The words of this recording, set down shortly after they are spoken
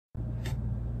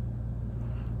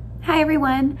Hi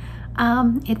everyone,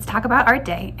 it's Talk About Art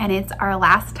Day, and it's our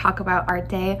last Talk About Art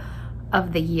Day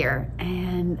of the year,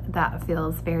 and that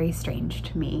feels very strange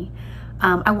to me.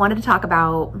 I wanted to talk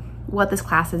about what this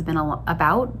class has been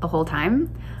about the whole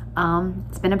time.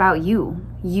 It's been about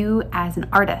you as an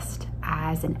artist,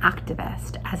 as an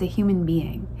activist, as a human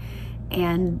being.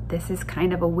 And this is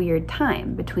kind of a weird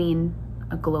time between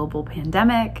a global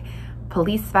pandemic,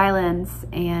 police violence,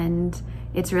 and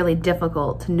it's really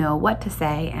difficult to know what to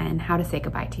say and how to say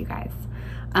goodbye to you guys.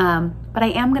 But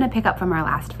I am gonna pick up from our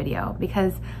last video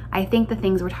because I think the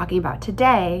things we're talking about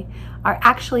today are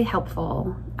actually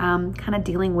helpful, kind of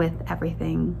dealing with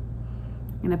everything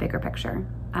in a bigger picture.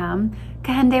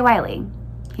 Kehinde Wiley,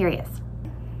 here he is.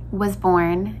 Was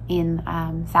born in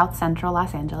South Central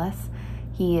Los Angeles.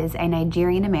 He is a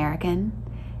Nigerian American,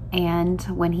 and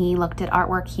when he looked at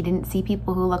artwork, he didn't see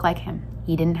people who look like him.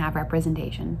 He didn't have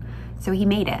representation. So he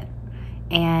made it,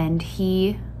 and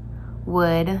he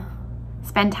would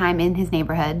spend time in his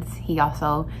neighborhoods. He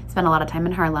also spent a lot of time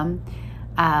in Harlem,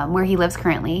 where he lives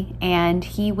currently, and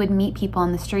he would meet people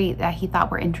on the street that he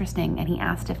thought were interesting, and he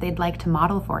asked if they'd like to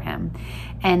model for him.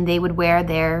 And they would wear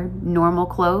their normal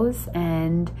clothes,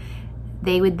 and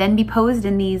they would then be posed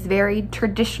in these very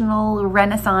traditional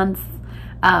Renaissance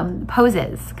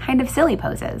poses, kind of silly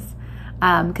poses,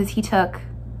 because he took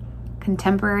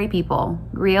contemporary people,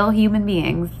 real human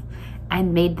beings,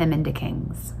 and made them into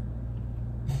kings.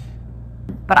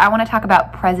 But I want to talk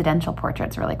about presidential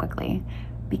portraits really quickly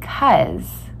because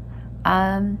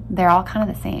they're all kind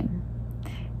of the same.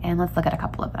 And let's look at a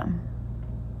couple of them.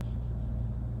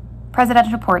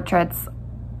 Presidential portraits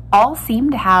all seem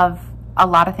to have a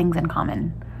lot of things in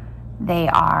common. They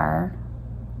are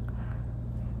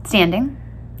standing,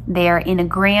 they're in a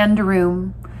grand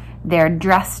room, they're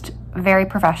dressed very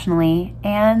professionally,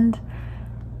 and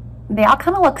they all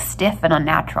kind of look stiff and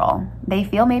unnatural. They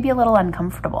feel maybe a little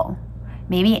uncomfortable,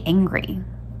 maybe angry,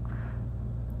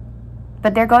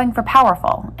 but they're going for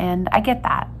powerful, and I get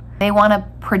that. They want to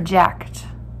project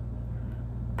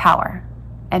power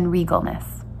and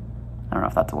regalness. I don't know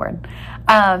if that's a word.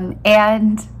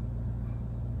 And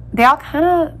they all kind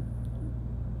of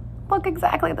look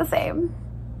exactly the same.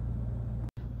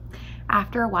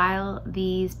 After a while,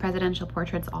 these presidential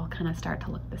portraits all kind of start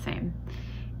to look the same.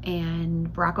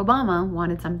 And Barack Obama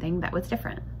wanted something that was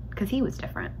different because he was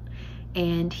different.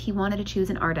 And he wanted to choose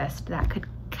an artist that could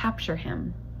capture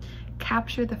him,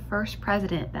 capture the first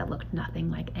president that looked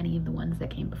nothing like any of the ones that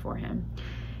came before him.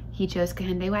 He chose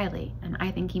Kehinde Wiley, and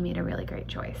I think he made a really great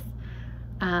choice.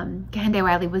 Kehinde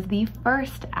Wiley was the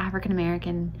first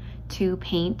African-American to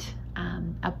paint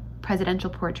a presidential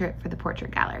portrait for the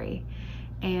Portrait Gallery.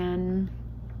 And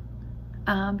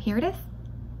here it is.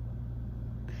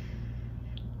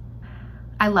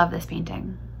 I love this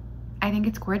painting. I think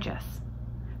it's gorgeous,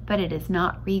 but it is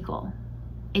not regal.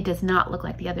 It does not look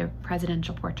like the other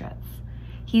presidential portraits.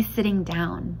 He's sitting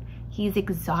down. He's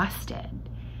exhausted.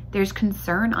 There's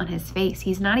concern on his face.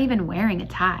 He's not even wearing a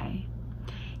tie.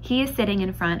 He is sitting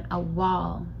in front of a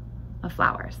wall of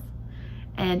flowers.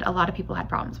 And a lot of people had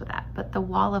problems with that. But the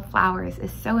wall of flowers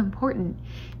is so important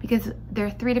because there are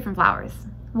 3 different flowers.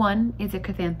 One is a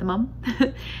chrysanthemum,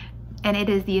 and it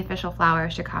is the official flower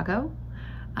of Chicago.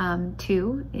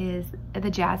 2 is the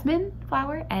jasmine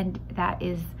flower, and that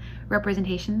is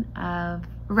represents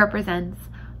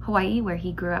Hawaii, where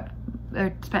he grew up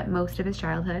or spent most of his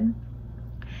childhood.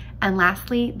 And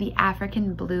lastly, the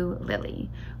African blue lily,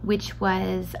 which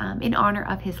was in honor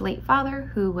of his late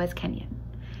father, who was Kenyan.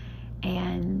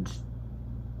 And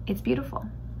it's beautiful.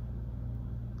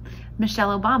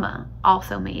 Michelle Obama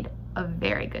also made a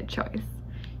very good choice.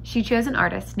 She chose an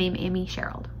artist named Amy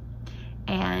Sherald.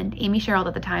 And Amy Sherald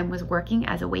at the time was working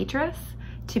as a waitress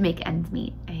to make ends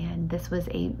meet. And this was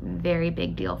a very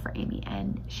big deal for Amy,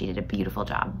 and she did a beautiful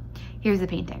job. Here's the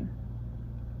painting.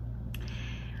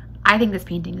 I think this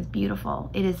painting is beautiful.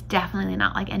 It is definitely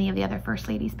not like any of the other First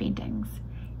Ladies paintings.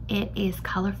 It is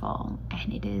colorful,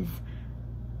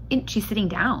 and she's sitting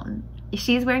down.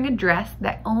 She's wearing a dress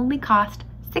that only cost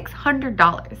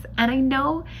 $600. And I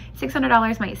know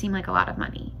 $600 might seem like a lot of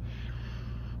money,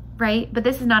 right? But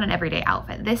this is not an everyday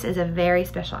outfit. This is a very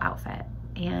special outfit.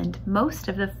 And most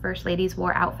of the First Ladies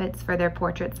wore outfits for their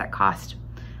portraits that cost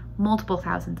multiple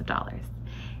thousands of dollars.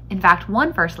 In fact,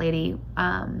 one First Lady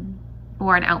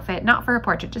wore an outfit, not for a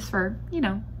portrait, just for,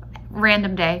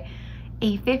 random day,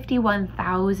 a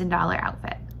 $51,000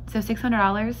 outfit. So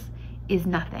 $600 is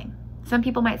nothing. Some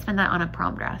people might spend that on a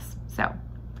prom dress, so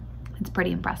it's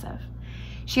pretty impressive.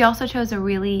 She also chose a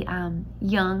really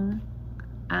young,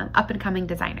 up-and-coming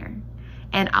designer,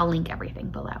 and I'll link everything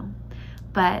below.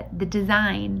 but the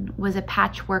design was a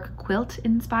patchwork quilt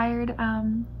inspired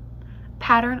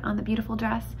pattern on the beautiful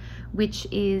dress, which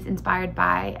is inspired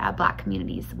by Black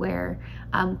communities where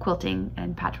quilting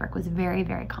and patchwork was very,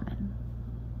 very common.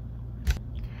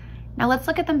 Now let's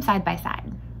look at them side by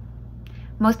side.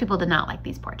 Most people did not like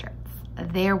these portraits.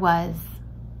 There was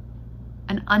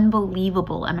an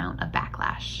unbelievable amount of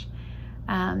backlash.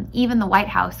 Even the White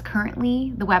House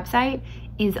currently, the website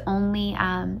is only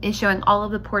is showing all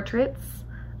of the portraits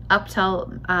up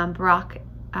till Barack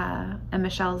and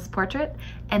Michelle's portrait,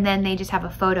 and then they just have a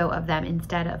photo of them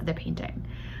instead of the painting.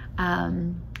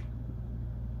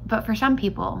 But for some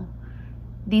people,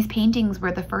 these paintings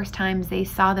were the first times they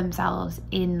saw themselves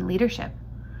in leadership.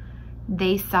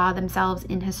 They saw themselves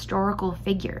in historical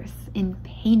figures, in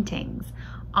paintings,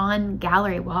 on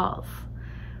gallery walls.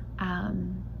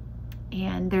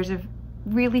 And there's a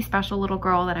really special little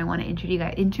girl that I want to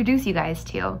introduce you guys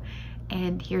to,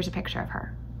 and here's a picture of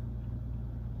her.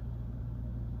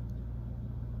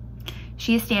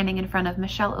 She is standing in front of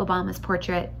Michelle Obama's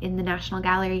portrait in the National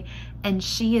Gallery, and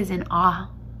she is in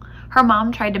awe. Her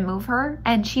mom tried to move her,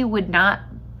 and she would not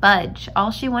budge.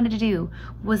 All she wanted to do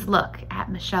was look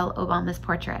at Michelle Obama's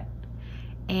portrait,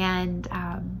 and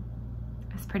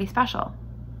it's pretty special.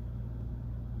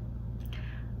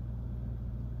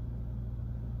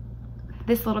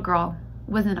 This little girl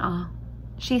was in awe.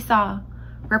 She saw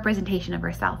representation of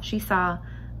herself. She saw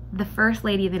the First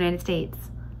Lady of the United States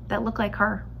that looked like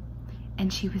her,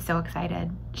 and she was so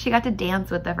excited. She got to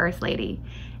dance with the First Lady,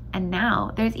 and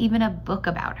now there's even a book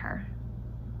about her.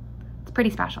 It's pretty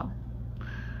special.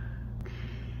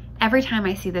 Every time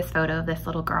I see this photo of this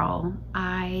little girl,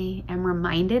 I am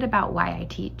reminded about why I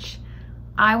teach.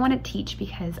 I want to teach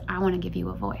because I want to give you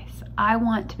a voice. I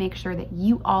want to make sure that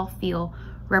you all feel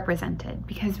represented,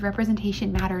 because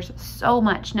representation matters so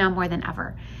much now more than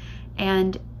ever.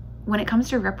 And when it comes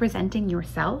to representing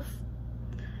yourself,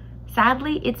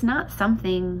 sadly, it's not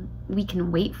something we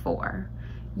can wait for.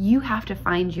 You have to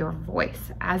find your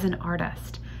voice as an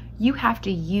artist. You have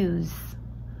to use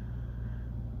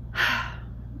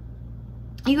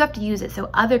it so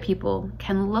other people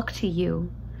can look to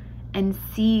you and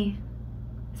see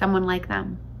someone like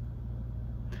them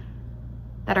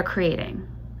that are creating,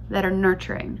 that are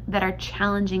nurturing, that are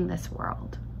challenging this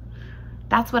world.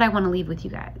 That's what I want to leave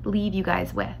you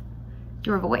guys with.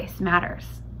 Your voice matters.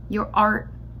 Your art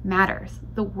matters.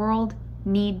 The world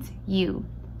needs you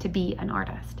to be an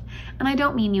artist. And I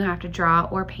don't mean you have to draw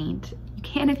or paint. You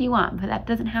can if you want, but that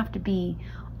doesn't have to be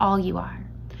all you are.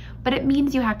 But it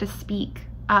means you have to speak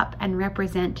up and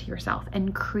represent yourself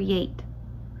and create.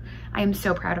 I am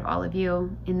so proud of all of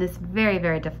you in this very,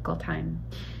 very difficult time.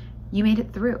 You made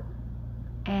it through.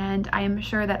 And I am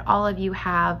sure that all of you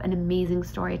have an amazing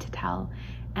story to tell,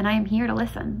 and I am here to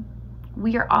listen.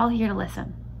 We are all here to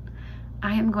listen.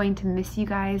 I am going to miss you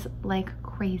guys like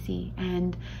crazy,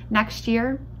 and next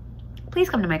year, please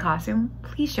come to my classroom.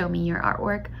 Please show me your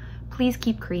artwork. Please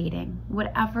keep creating.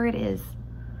 Whatever it is,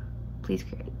 please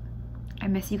create. I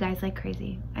miss you guys like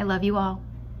crazy. I love you all.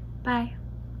 Bye.